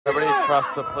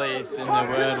trust the police in their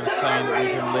word of saying that we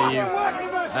can leave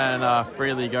and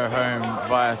freely go home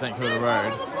via St Kilda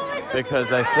Road, because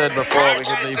they said before we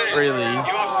could leave freely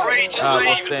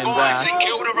or stand back.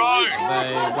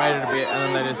 They waited a bit and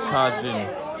then they just charged in.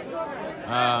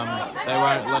 They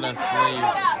won't let us leave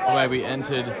the way we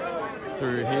entered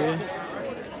through here.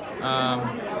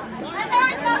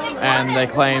 And they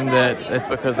claim that it's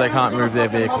because they can't move their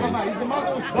vehicles,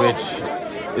 which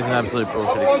is an absolute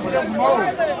bullshit excuse.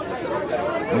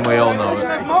 And we all know it.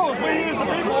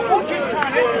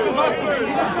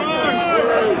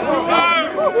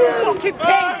 Fucking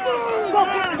pig!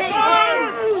 Fucking pig!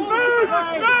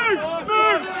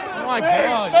 Oh my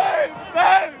god!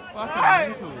 Fucking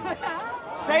mental.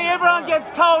 See, everyone gets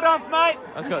told off, mate.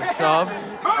 That's got shoved.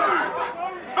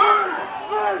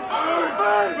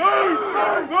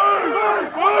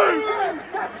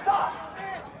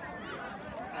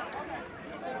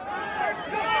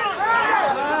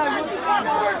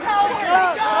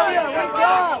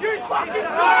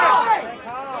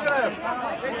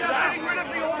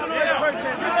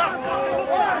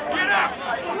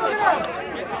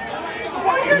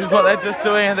 This is what they're just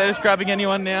doing, and they're just grabbing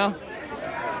anyone now.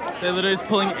 They're literally just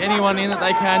pulling anyone in that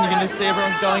they can. You can just see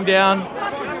everyone's going down.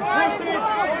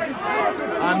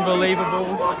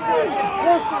 Unbelievable.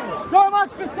 So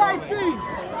much for safety!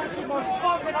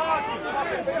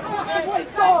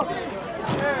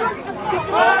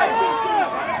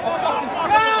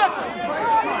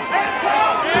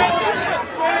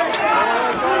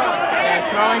 They're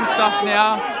throwing stuff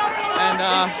now, and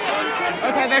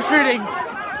okay, they're shooting.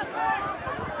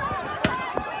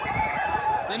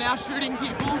 They're now shooting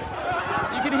people.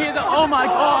 You can hear the, oh my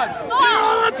god!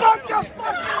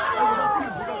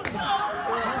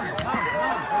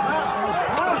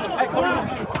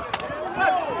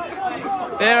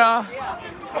 They're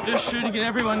just shooting at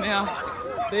everyone now.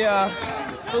 The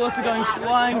bullets are going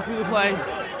flying through the place,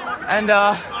 and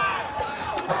you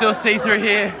still see through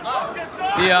here.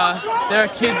 There are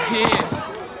kids here.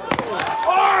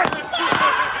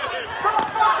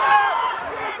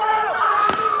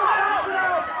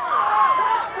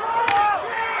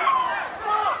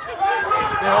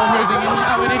 They're all moving in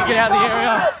now. We need to get out of the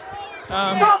area.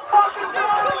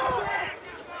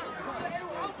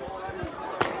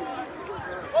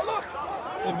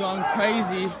 They've gone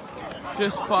crazy,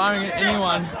 just firing at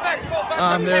anyone.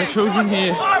 There are children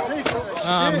here,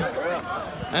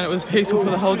 and it was peaceful for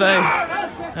the whole day.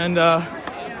 And you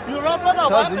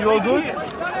all good?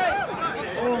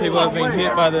 People have been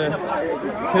hit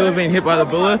by the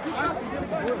bullets,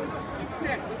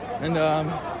 and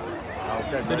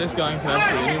they're just going for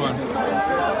absolutely anyone.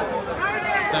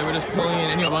 They were just pulling in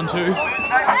anyone too.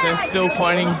 They're still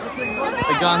pointing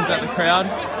the guns at the crowd.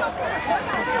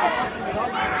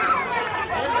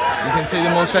 You can see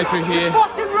them all straight through here,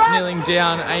 kneeling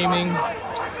down, aiming,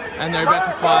 and they're about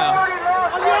to fire.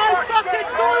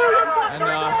 And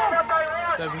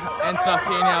they've ended up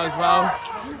here now as well.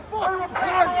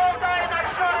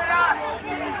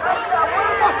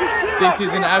 This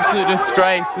is an absolute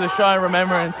disgrace to the show and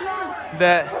remembrance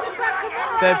that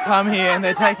they've come here and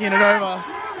they're taking it over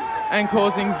and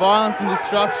causing violence and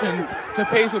disruption to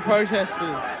peaceful protesters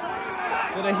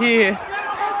that are here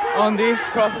on this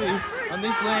property, on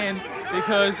this land,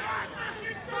 because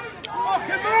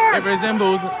it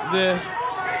resembles the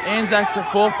Anzacs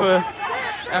that fought for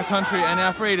our country and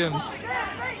our freedoms.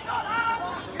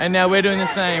 And now we're doing the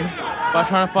same by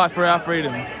trying to fight for our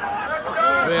freedoms.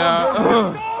 We are...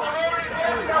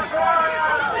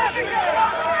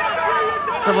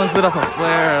 Someone's lit up a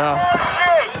flare.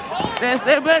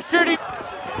 They're shooting.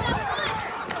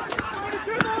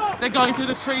 They're going through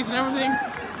the trees and everything.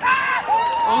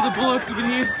 All the bullets you can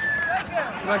hear,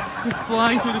 like just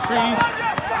flying through the trees,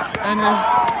 and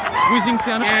whizzing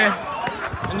sound in the air.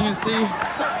 And you can see,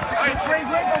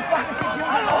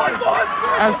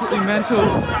 absolutely mental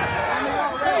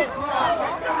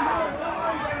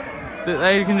that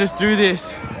they can just do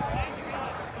this.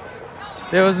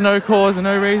 There was no cause and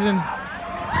no reason,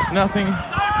 nothing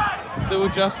that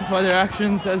would justify their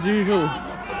actions as usual.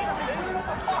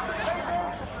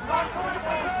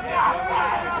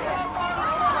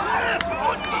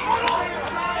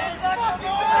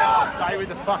 Stay with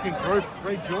the fucking group,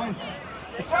 rejoin.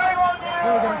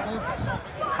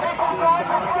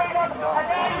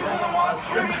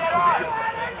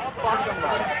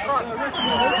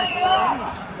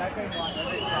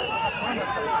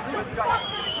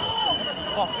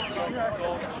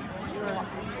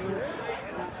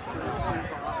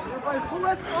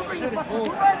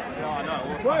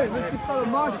 Right, let's just start a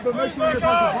march, but make sure you get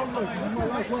past the public. This is my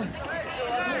last one.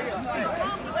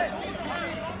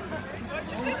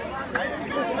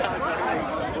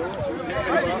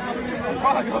 We're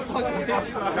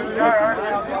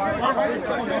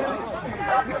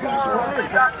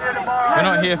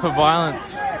not here for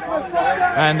violence,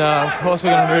 and of course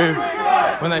we're going to move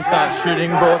when they start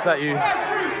shooting bullets at you.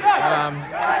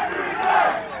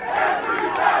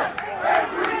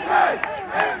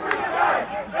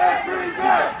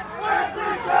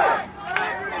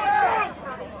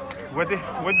 Where did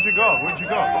you go? Where'd you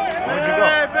go? Where'd you go?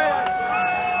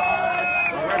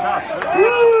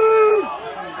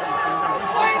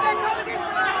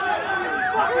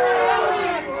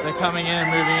 They're coming in and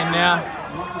moving in now.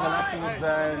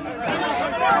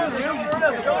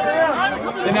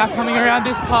 They're now coming around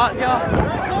this part here.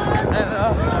 And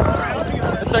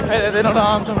it's okay that they're not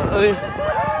armed. I'm not really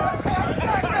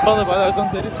bothered by those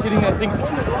ones. They're just hitting their things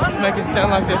to make it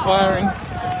sound like they're firing.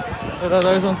 But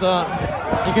those ones aren't.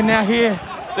 You can now hear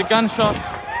the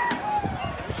gunshots.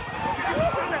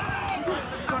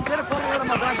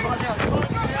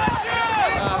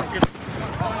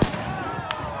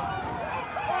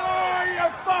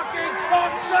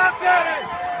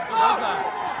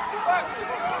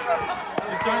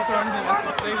 Don't throw anything else.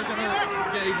 They're just going to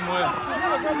get even worse.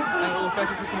 And it will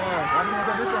affect it for tomorrow.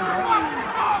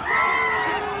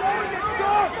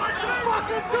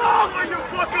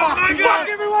 Fuck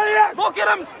everybody else! Look at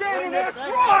them standing there,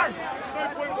 front!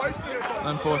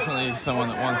 Unfortunately, someone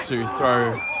that wants to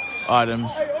throw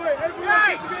items.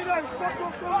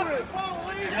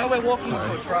 Now we're walking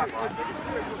into a truck.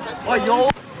 Oh,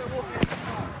 you're...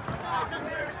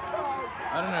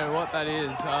 I don't know what that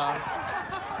is.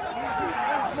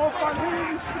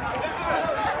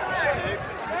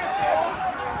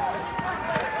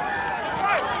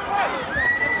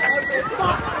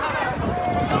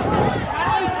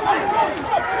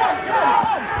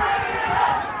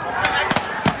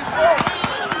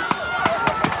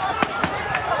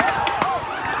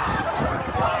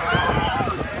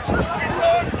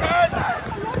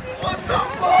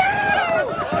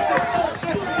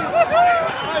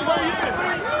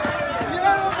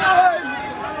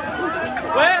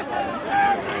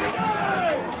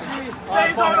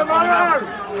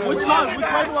 Which side? Which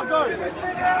way do I go?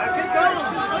 Keep going.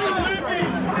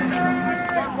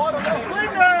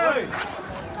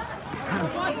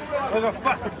 There's a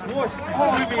fucking horse. Put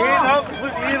your hand up. Put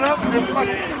your hand up. And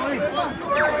fucking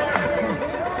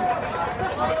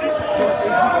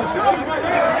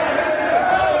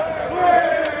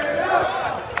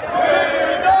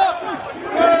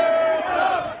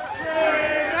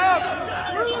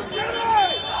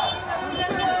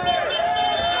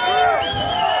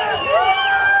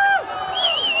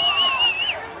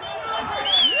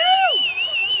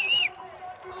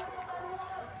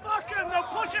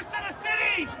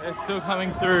They're still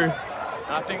coming through.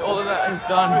 I think all of that has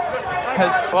done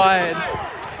has fired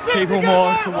people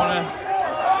more to want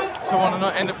to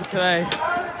not end it for today.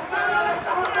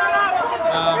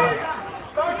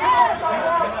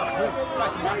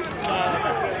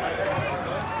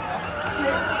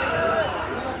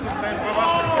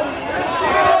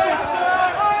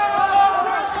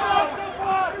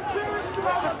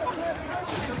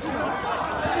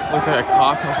 Looks like a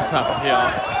car crash has happened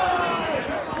here.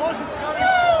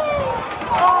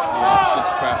 She's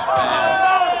crashed bad.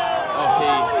 Oh,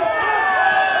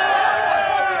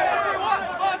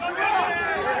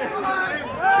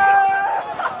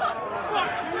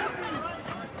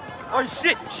 Oh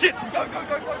shit! Shit! Go, go, go,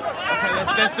 go!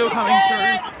 Okay, they're still coming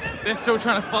through. They're still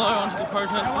trying to follow onto the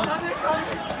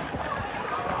protesters.